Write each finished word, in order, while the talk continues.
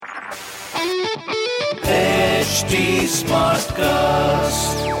HT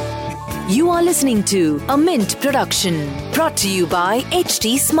Smartcast. You are listening to a Mint production brought to you by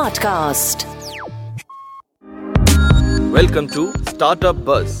HT Smartcast. Welcome to Startup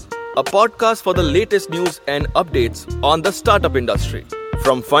Buzz, a podcast for the latest news and updates on the startup industry.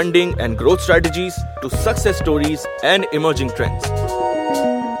 From funding and growth strategies to success stories and emerging trends.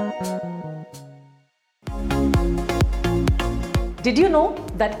 Did you know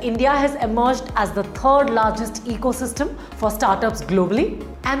that India has emerged as the third largest ecosystem for startups globally?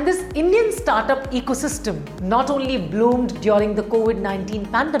 And this Indian startup ecosystem not only bloomed during the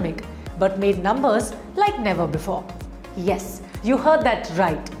COVID-19 pandemic, but made numbers like never before. Yes, you heard that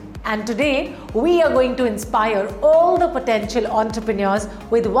right. And today, we are going to inspire all the potential entrepreneurs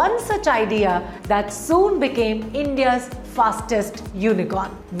with one such idea that soon became India's fastest unicorn.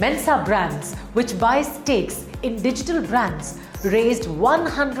 Mensa Brands, which buys stakes in digital brands, raised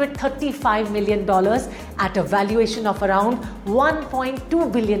 $135 million at a valuation of around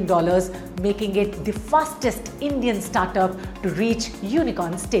 $1.2 billion, making it the fastest Indian startup to reach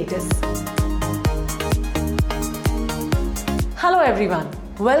unicorn status. Hello everyone,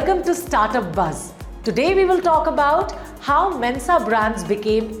 welcome to Startup Buzz. Today we will talk about how Mensa Brands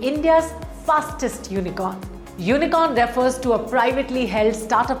became India's fastest unicorn. Unicorn refers to a privately held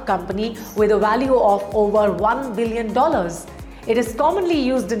startup company with a value of over $1 billion. It is commonly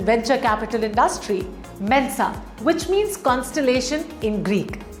used in venture capital industry. Mensa, which means constellation in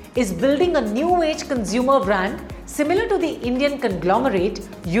Greek, is building a new age consumer brand similar to the Indian conglomerate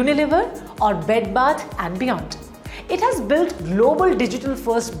Unilever or Bed Bath & Beyond. It has built global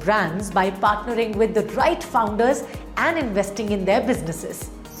digital-first brands by partnering with the right founders and investing in their businesses.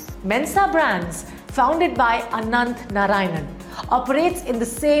 Mensa Brands, founded by Anant Narayanan, operates in the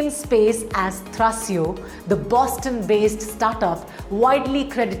same space as Thrasio, the Boston-based startup widely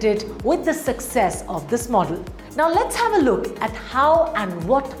credited with the success of this model. Now let's have a look at how and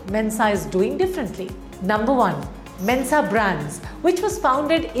what Mensa is doing differently. Number 1, Mensa Brands, which was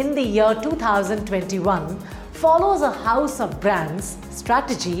founded in the year 2021, follows a house of brands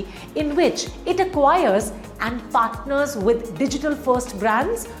strategy in which it acquires and partners with digital-first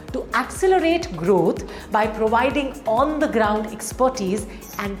brands to accelerate growth by providing on-the-ground expertise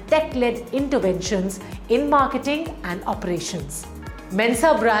and tech-led interventions in marketing and operations.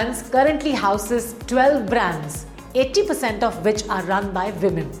 Mensa Brands currently houses 12 brands, 80% of which are run by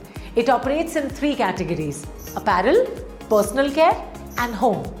women. It operates in 3 categories: apparel, personal care, and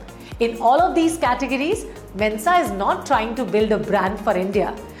home. In all of these categories, Mensa is not trying to build a brand for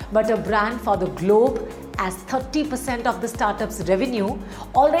India, but a brand for the globe, as 30% of the startup's revenue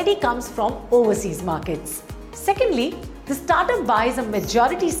already comes from overseas markets. Secondly, the startup buys a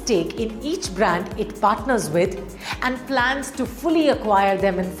majority stake in each brand it partners with and plans to fully acquire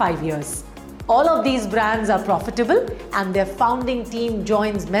them in 5 years. All of these brands are profitable and their founding team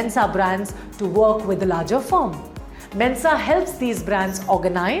joins Mensa Brands to work with a larger firm. Mensa helps these brands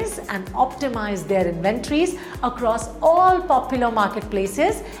organize and optimize their inventories across all popular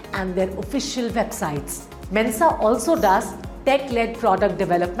marketplaces and their official websites. Mensa also does tech-led product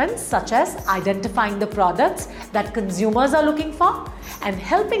development, such as identifying the products that consumers are looking for and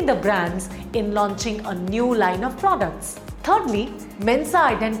helping the brands in launching a new line of products. Thirdly, Mensa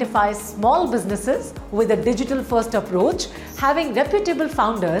identifies small businesses with a digital-first approach, having reputable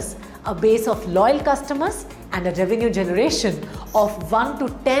founders, a base of loyal customers, and a revenue generation of $1 to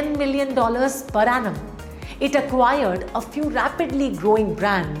 $10 million per annum. It acquired a few rapidly growing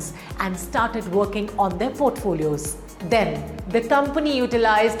brands and started working on their portfolios. Then, the company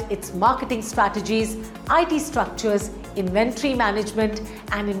utilized its marketing strategies, IT structures, inventory management,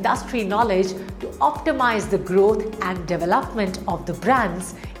 and industry knowledge to optimize the growth and development of the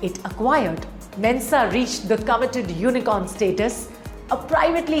brands it acquired. Mensa reached the coveted unicorn status, a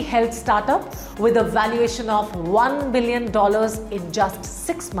privately held startup with a valuation of $1 billion in just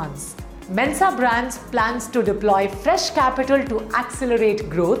 6 months. Mensa Brands plans to deploy fresh capital to accelerate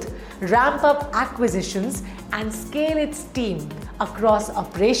growth, ramp up acquisitions, and scale its team across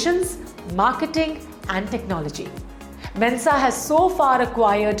operations, marketing, and technology. Mensa has so far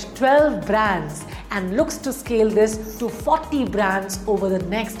acquired 12 brands and looks to scale this to 40 brands over the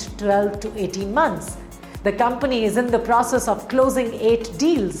next 12 to 18 months. The company is in the process of closing 8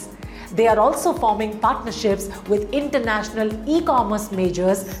 deals. They are also forming partnerships with international e-commerce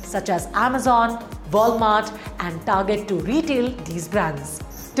majors such as Amazon, Walmart, and Target to retail these brands.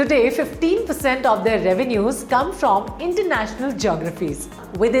 Today, 15% of their revenues come from international geographies.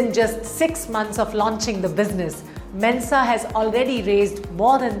 Within just 6 months of launching the business, Mensa has already raised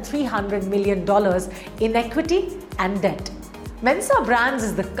more than $300 million in equity and debt. Mensa Brands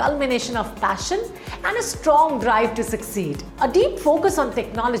is the culmination of passion and a strong drive to succeed. A deep focus on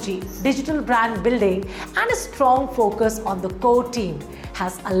technology, digital brand building, and a strong focus on the core team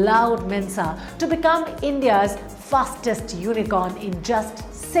has allowed Mensa to become India's fastest unicorn in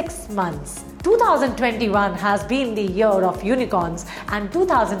just 6 months. 2021 has been the year of unicorns and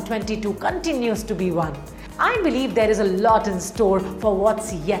 2022 continues to be one. I believe there is a lot in store for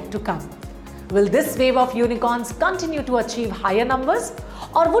what's yet to come. Will this wave of unicorns continue to achieve higher numbers,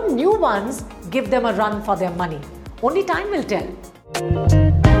 or would new ones give them a run for their money? Only time will tell.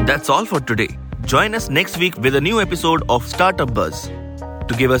 That's all for today. Join us next week with a new episode of Startup Buzz.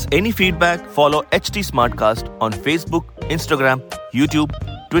 To give us any feedback, follow HT Smartcast on Facebook, Instagram, YouTube,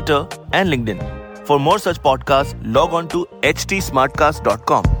 Twitter, and LinkedIn. For more such podcasts, log on to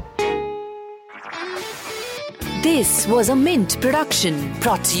htsmartcast.com. This was a Mint production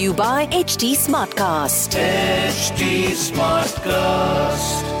brought to you by HT Smartcast. HT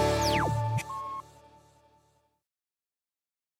Smartcast.